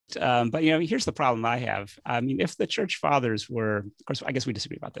here's the problem I have. I mean, if the church fathers were, of course, I guess we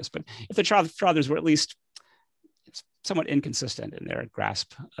disagree about this, but if the church fathers were at least somewhat inconsistent in their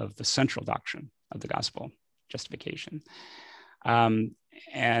grasp of the central doctrine of the gospel, justification, and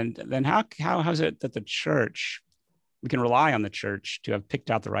then how is it that we can rely on the church to have picked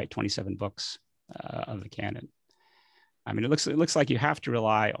out the right 27 books of the canon? I mean, it looks like you have to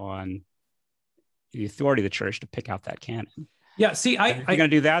rely on the authority of the church to pick out that canon. Yeah, see, if you're going to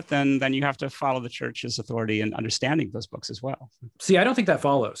do that, then you have to follow the church's authority in understanding those books as well. See, I don't think that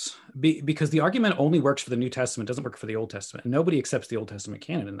follows, because the argument only works for the New Testament, doesn't work for the Old Testament. And nobody accepts the Old Testament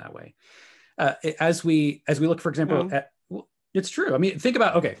canon in that way. As we look, for example, it's true. I mean, think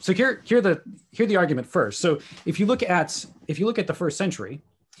about, okay, so hear the argument first. So if you look at the first century,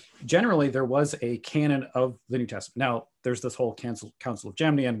 generally there was a canon of the New Testament. Now, there's this whole Council of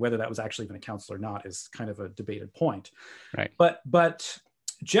Gemini, and whether that was actually even a council or not is kind of a debated point. Right. But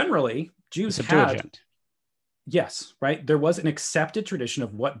generally, Jews had, yes, right. There was an accepted tradition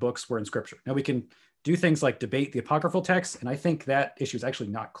of what books were in Scripture. Now, we can do things like debate the apocryphal text, and I think that issue is actually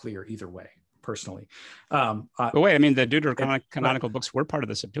not clear either way, personally. But wait, I mean, the Deuterocanonical books were part of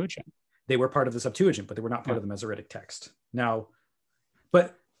the Septuagint. They were part of the Septuagint, but they were not part of the Masoretic text. Now,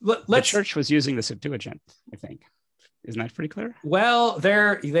 but the church was using the Septuagint, I think. Isn't that pretty clear? Well,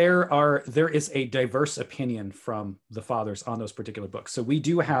 there is a diverse opinion from the fathers on those particular books. So we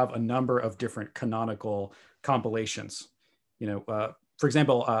do have a number of different canonical compilations. For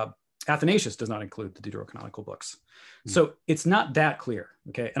example, Athanasius does not include the Deuterocanonical books. So it's not that clear,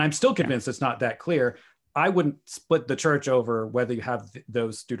 okay? And I'm still convinced it's not that clear. I wouldn't split the church over whether you have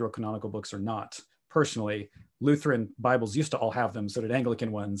those Deuterocanonical books or not. Personally, Lutheran Bibles used to all have them, so did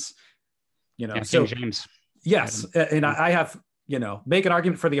Anglican ones. King James. Yes, and I have, make an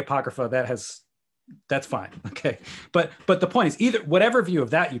argument for the Apocrypha. That's fine, okay. But the point is, whatever view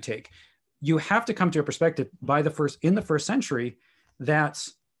of that you take, you have to come to a perspective in the first century that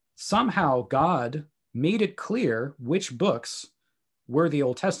somehow God made it clear which books were the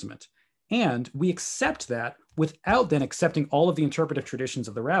Old Testament, and we accept that without then accepting all of the interpretive traditions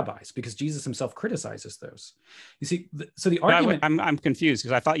of the rabbis, because Jesus himself criticizes those. You see, so the argument... I'm confused,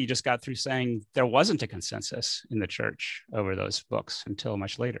 because I thought you just got through saying there wasn't a consensus in the church over those books until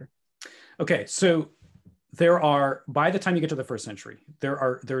much later. Okay, so by the time you get to the first century, there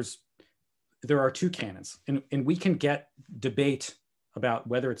are two canons, and we can get debate about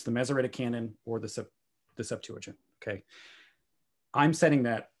whether it's the Masoretic canon or the Septuagint, okay? I'm setting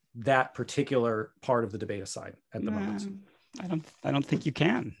that particular part of the debate aside at the moment. I don't think you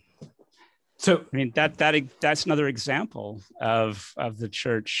can. So I mean, that's another example of the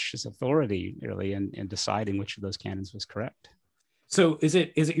church's authority, really, in deciding which of those canons was correct. So is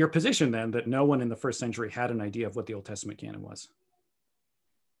it your position then that no one in the first century had an idea of what the Old Testament canon was?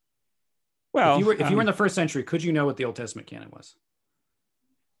 Well, if you were in the first century, could you know what the Old Testament canon was?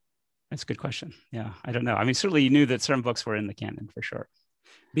 That's a good question. Yeah, I don't know. I mean, certainly you knew that certain books were in the canon for sure.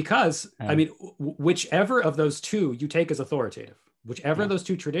 Because, I mean, whichever of those two you take as authoritative, whichever of those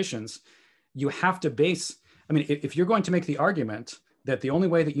two traditions, you have to base, I mean, if you're going to make the argument that the only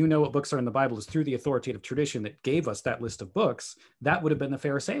way that you know what books are in the Bible is through the authoritative tradition that gave us that list of books, that would have been the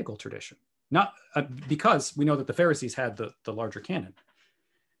Pharisaical tradition. Not because we know that the Pharisees had the larger canon.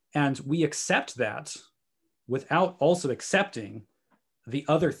 And we accept that without also accepting the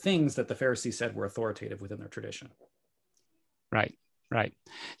other things that the Pharisees said were authoritative within their tradition. Right.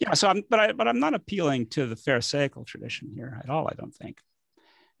 Yeah. So I'm not appealing to the Pharisaical tradition here at all, I don't think.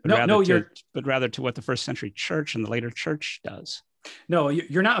 But rather to what the first century church and the later church does. No,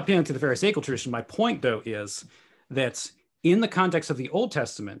 you're not appealing to the Pharisaical tradition. My point, though, is that in the context of the Old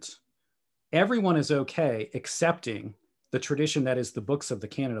Testament, everyone is okay accepting the tradition that is the books of the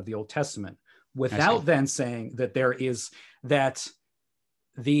canon of the Old Testament, without then saying that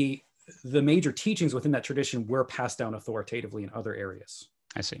the major teachings within that tradition were passed down authoritatively in other areas.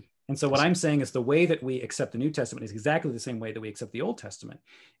 I see. And so what I'm saying is the way that we accept the New Testament is exactly the same way that we accept the Old Testament,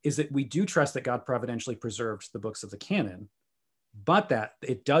 is that we do trust that God providentially preserved the books of the canon, but that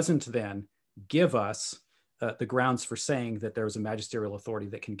it doesn't then give us the grounds for saying that there is a magisterial authority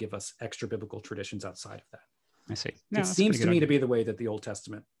that can give us extra biblical traditions outside of that. I see. It seems to me to be the way that the Old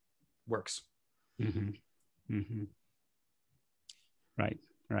Testament works. Mm-hmm. Mm-hmm.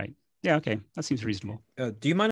 Right. Yeah, okay. That seems reasonable. Do you mind